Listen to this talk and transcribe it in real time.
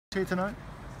Here tonight?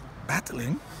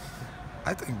 Battling?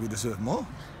 I think we deserve more.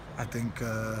 I think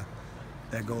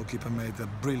their goalkeeper made a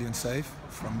brilliant save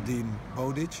from Dean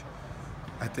Bodic.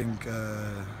 I think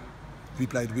we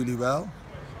played really well.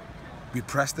 We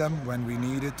pressed them when we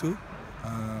needed to.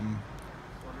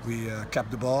 We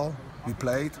kept the ball, we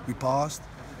played, we passed,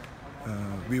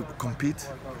 we compete,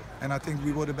 and I think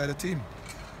we were the better team.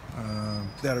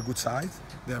 They're a good side,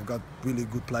 they've got really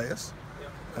good players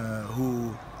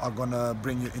who are gonna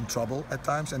bring you in trouble at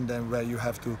times, and then where you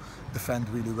have to defend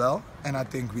really well, and I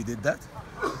think we did that.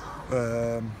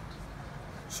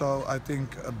 So I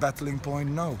think a battling point,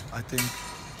 no. I think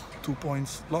 2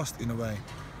 points lost in a way.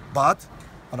 But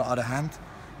on the other hand,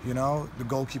 you know, the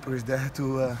goalkeeper is there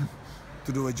to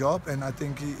do a job, and I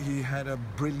think he had a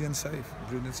brilliant save.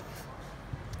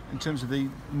 In terms of the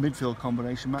midfield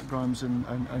combination, Matt Grimes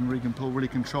and Regan Poole really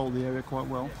controlled the area quite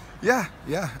well. Yeah.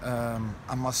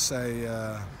 I must say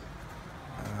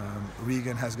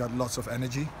Regan has got lots of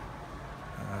energy,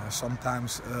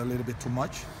 sometimes a little bit too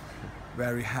much,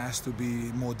 where he has to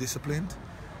be more disciplined,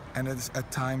 and it's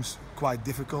at times quite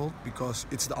difficult because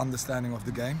it's the understanding of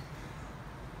the game.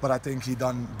 But I think he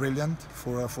done brilliant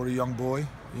for a young boy,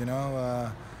 you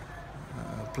know,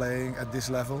 playing at this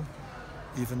level.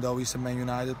 Even though he's a Man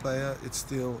United player, it's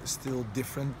still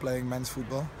different playing men's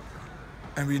football.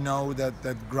 And we know that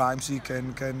Grimesy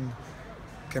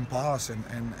can pass,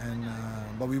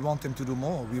 but we want him to do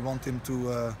more. We want him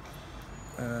to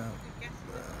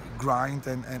grind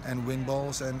and win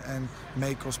balls and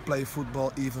make us play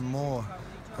football even more.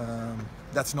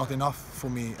 That's not enough for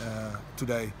me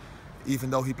today,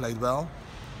 even though he played well.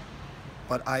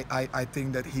 But I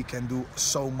think that he can do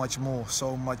so much more,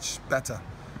 so much better.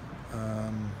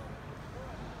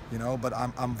 You know, but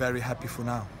I'm very happy for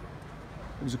now.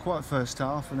 It was a quiet first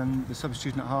half, and then the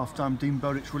substitution at half-time, Dean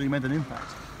Bodic really made an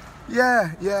impact.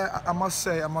 Yeah. I must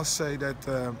say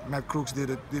that Matt Crooks did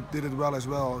it well as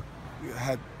well. He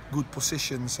had good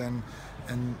positions and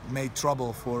made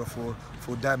trouble for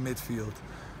their midfield.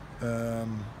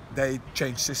 They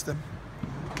changed system.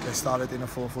 They started in a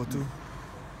 4-4-2.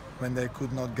 When they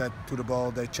could not get to the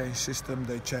ball, they changed system.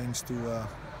 They changed to a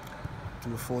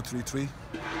 4-3-3.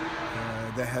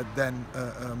 They had then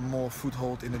more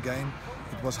foothold in the game.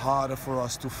 It was harder for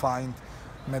us to find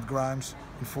Matt Grimes.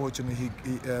 Unfortunately,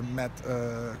 Matt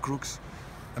Crooks.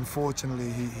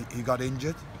 Unfortunately, he got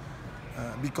injured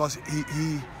because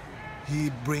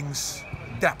he brings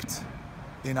depth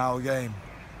in our game.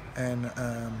 And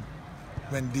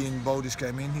when Dean Bodic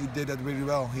came in, he did that really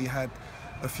well. He had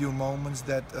a few moments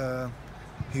that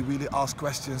he really asked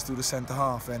questions to the centre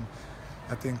half, and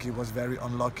I think he was very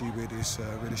unlucky with his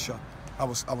shot. I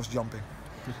was jumping.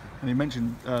 And you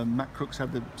mentioned Matt Crooks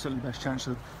had the certainly best chance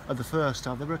of the first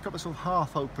half. There were a couple of sort of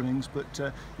half openings, but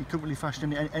he couldn't really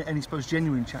fashion any suppose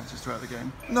genuine chances throughout the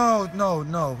game. No.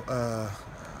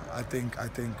 I think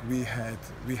we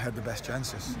had the best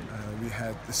chances. We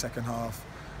had the second half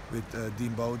with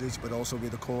Dean Bodic, but also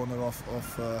with the corner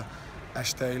of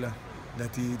Ash Taylor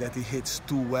that he hits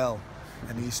too well,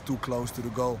 and he's too close to the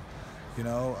goal. You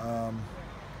know.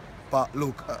 But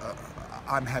look,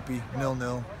 I'm happy.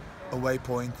 0-0, away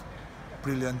point,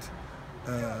 brilliant.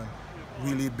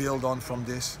 Really build on from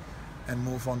this and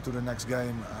move on to the next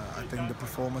game. I think the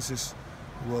performances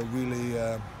were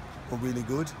really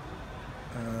good.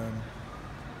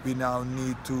 We now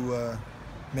need to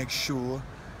make sure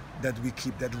that we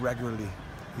keep that regularly.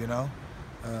 You know,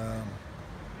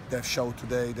 they've showed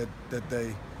today that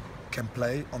they can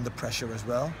play under pressure as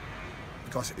well,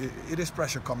 because it is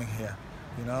pressure coming here.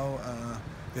 You know,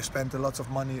 they spent a lot of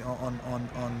money on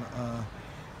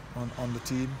the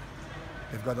team.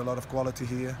 They've got a lot of quality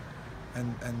here,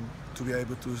 and to be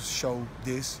able to show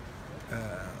this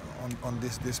on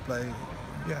this display,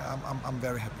 yeah, I'm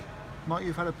very happy. Might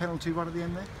you have had a penalty right at the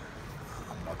end there?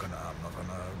 I'm not gonna.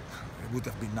 It would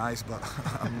have been nice, but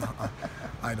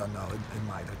I don't know. It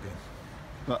might have been.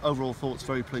 But overall thoughts,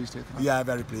 very pleased here tonight. Yeah,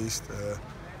 very pleased.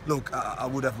 Look, I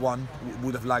would have won.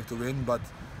 Would have liked to win, but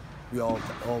we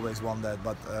always want that,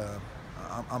 but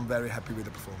I'm very happy with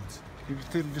the performance. You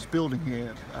feel just building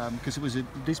here, because it was a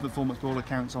decent performance by all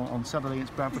accounts on Saturday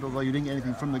against Bradford, although you didn't get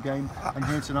anything from the game, and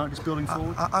here tonight just building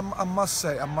forward? I must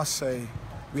say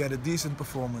we had a decent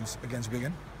performance against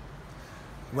Wigan,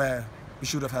 where we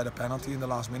should have had a penalty in the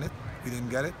last minute. We didn't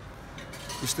get it.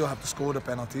 We still have to score the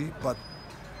penalty, but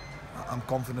I'm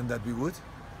confident that we would,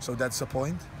 so that's the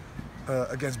point.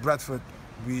 Against Bradford,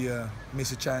 we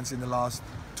missed a chance in the last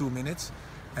 2 minutes,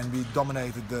 and we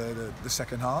dominated the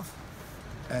second half,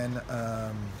 and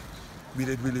we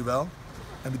did really well,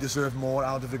 and we deserved more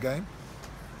out of the game.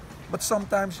 But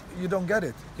sometimes you don't get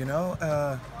it, you know.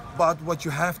 But what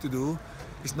you have to do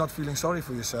is not feeling sorry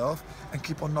for yourself and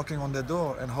keep on knocking on that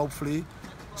door, and hopefully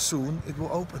soon it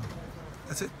will open.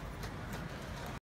 That's it.